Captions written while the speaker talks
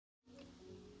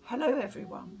Hello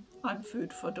everyone, I'm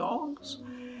Food for Dogs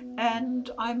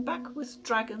and I'm back with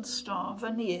Dragon Star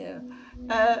Varnir.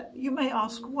 You may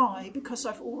ask why, because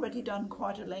I've already done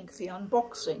quite a lengthy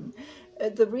unboxing.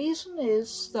 The reason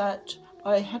is that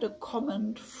I had a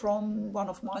comment from one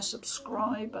of my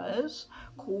subscribers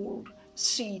called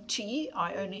CT.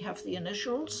 I only have the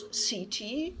initials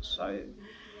CT, so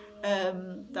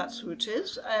that's who it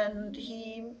is, and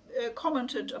he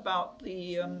commented about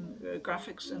the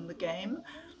graphics in the game,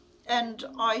 and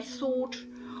I thought,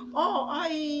 oh,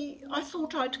 I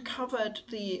thought I'd covered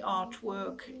the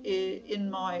artwork in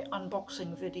my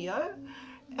unboxing video,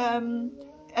 and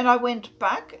I went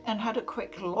back and had a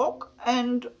quick look,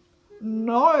 and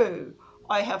no,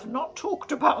 I have not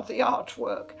talked about the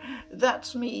artwork.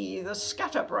 That's me, the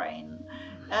scatterbrain.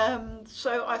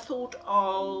 So I thought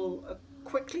I'll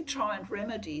quickly try and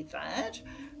remedy that,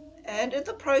 and in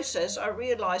the process I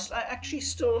realized I actually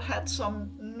still had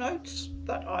some notes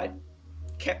that I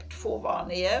kept for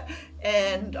Varnir,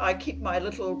 and I keep my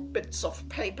little bits of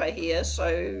paper here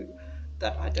so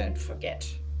that I don't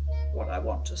forget what I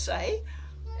want to say.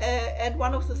 And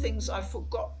one of the things I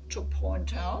forgot to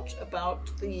point out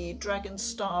about the Dragon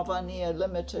Star Varnir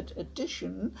limited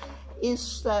edition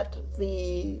is that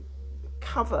the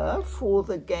cover for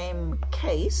the game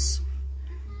case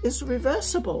is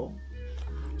reversible.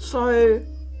 So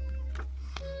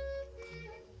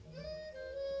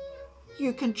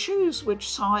you can choose which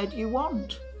side you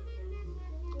want.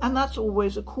 And that's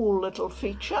always a cool little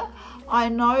feature. I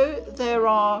know there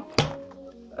are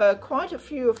quite a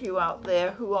few of you out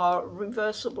there who are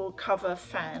reversible cover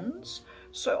fans,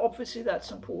 so obviously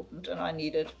that's important and I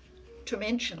needed to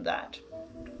mention that.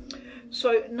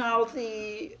 So now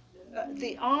the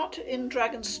art in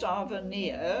Dragon Star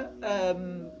Varnir,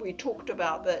 we talked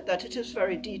about that it is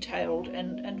very detailed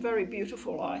and very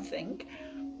beautiful, I think.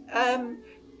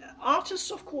 Artists,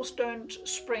 of course, don't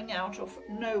spring out of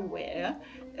nowhere.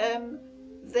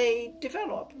 They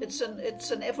develop. It's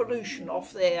an evolution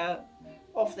of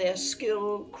their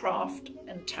skill, craft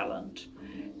and talent.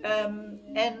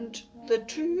 And the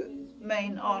two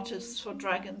main artists for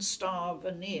Dragon Star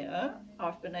Varnir,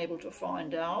 I've been able to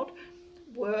find out,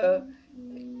 were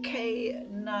Kei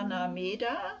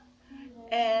Nanamida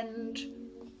and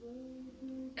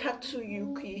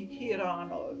Katsuyuki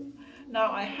Hirano. Now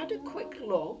I had a quick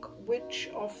look which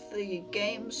of the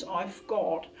games I've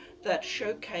got that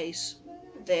showcase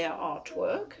their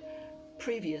artwork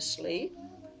previously,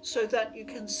 so that you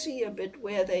can see a bit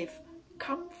where they've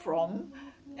come from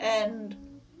and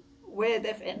where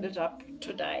they've ended up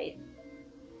today.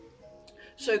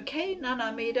 So Kei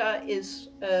Nanamida is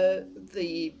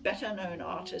the better known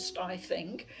artist, I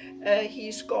think.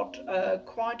 He's got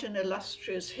quite an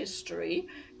illustrious history,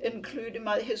 including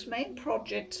his main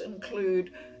projects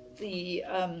include the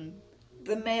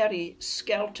Mary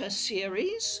Skelter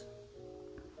series.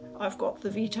 I've got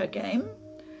the Vita game,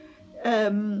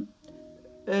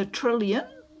 Trillion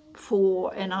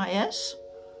for NIS,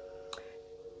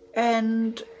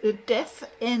 and Death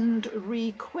End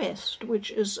Request,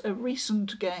 which is a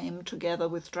recent game together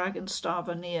with Dragon Star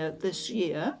Varnir this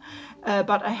year,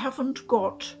 but I haven't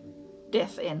got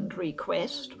Death End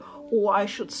Request, or I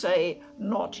should say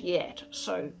not yet,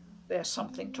 so there's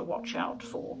something to watch out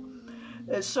for.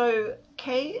 So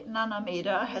Kei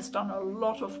Nanamida has done a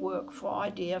lot of work for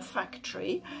Idea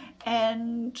Factory,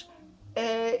 and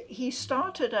he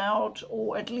started out,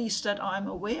 or at least that I'm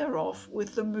aware of,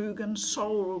 with the Mugen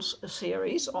Souls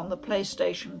series on the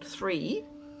PlayStation 3,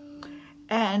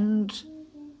 and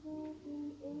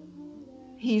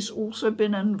he's also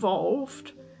been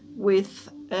involved with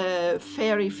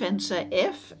Fairy Fencer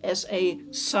F as a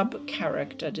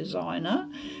sub-character designer.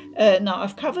 Now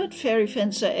I've covered Fairy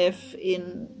Fencer F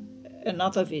in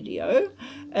another video,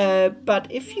 but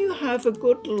if you have a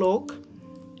good look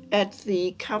at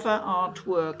the cover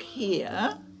artwork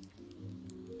here,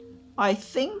 I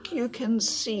think you can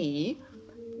see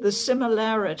the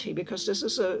similarity, because this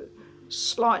is a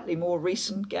slightly more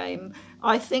recent game.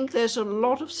 I think there's a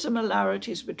lot of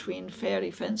similarities between Fairy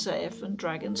Fencer F and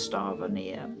Dragon Star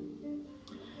Varnir.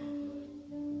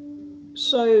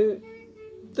 So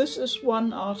this is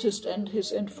one artist and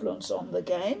his influence on the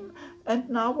game. And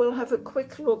now we'll have a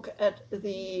quick look at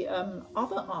the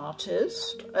other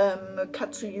artist,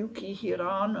 Katsuyuki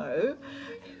Hirano.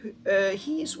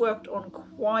 He's worked on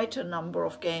quite a number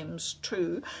of games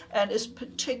too, and is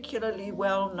particularly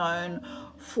well known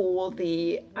for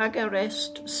the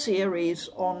Agarest series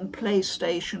on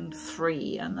PlayStation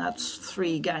 3, and that's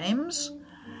 3 games.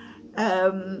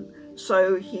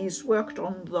 So he's worked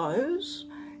on those.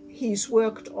 He's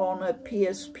worked on a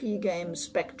PSP game,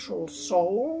 Spectral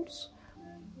Souls,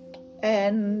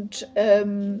 And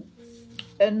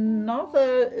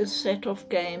another set of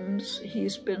games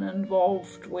he's been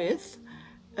involved with,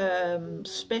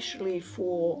 especially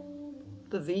for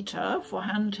the Vita, for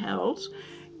handhelds,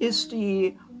 is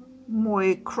the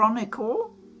Moi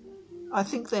Chronicle. I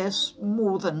think there's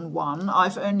more than one.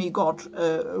 I've only got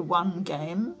one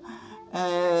game,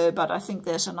 but I think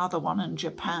there's another one in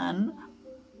Japan.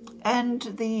 And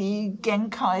the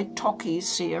Genkai Toki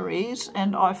series,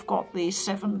 and I've got the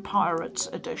Seven Pirates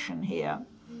edition here.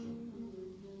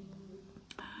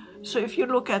 So if you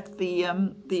look at the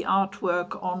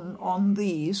artwork on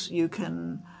these, you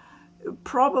can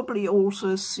probably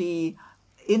also see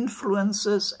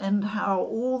influences and how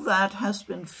all that has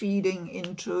been feeding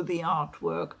into the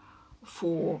artwork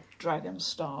for Dragon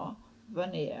Star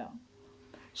Varnir.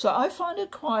 So I find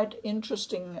it quite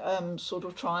interesting sort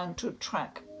of trying to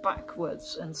track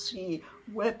backwards and see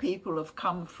where people have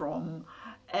come from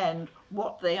and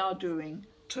what they are doing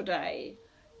today.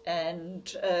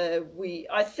 And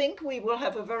I think we will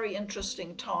have a very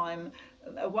interesting time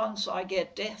once I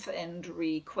get Death End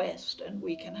Request and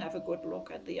we can have a good look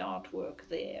at the artwork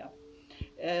there.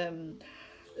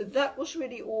 That was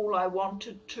really all I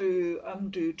wanted to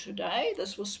do today.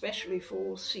 This was specially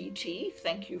for CT.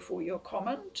 Thank you for your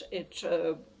comment.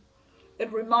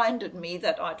 It reminded me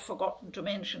that I'd forgotten to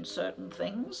mention certain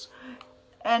things.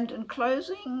 And in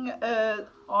closing,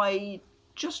 I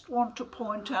just want to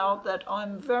point out that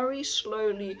I'm very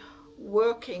slowly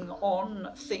working on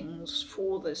things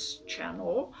for this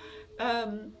channel.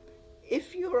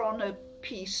 If you're on a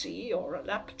PC or a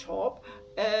laptop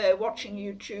watching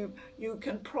YouTube, you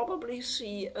can probably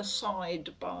see a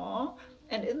sidebar,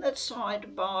 and in that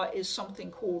sidebar is something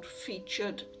called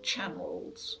featured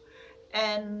channels.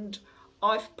 And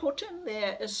I've put in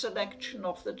there a selection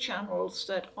of the channels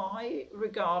that I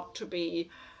regard to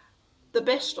be the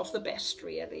best of the best,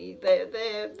 really. They're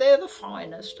the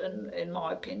finest, in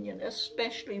my opinion,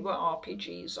 especially where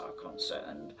RPGs are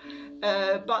concerned.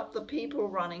 But the people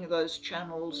running those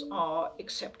channels are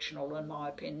exceptional, in my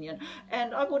opinion.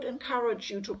 And I would encourage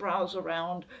you to browse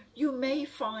around. You may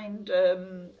find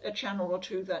a channel or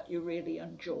two that you really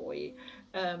enjoy.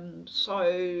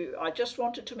 So I just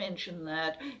wanted to mention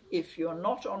that if you're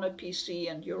not on a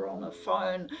PC and you're on a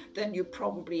phone, then you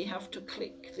probably have to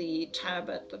click the tab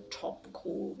at the top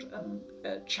called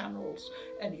channels,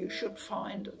 and you should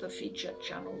find the featured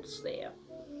channels there.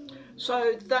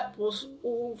 So that was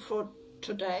all for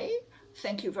today.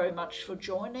 Thank you very much for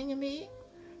joining me.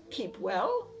 Keep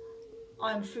well.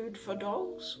 I'm Food for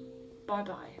Dogs.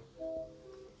 Bye-bye.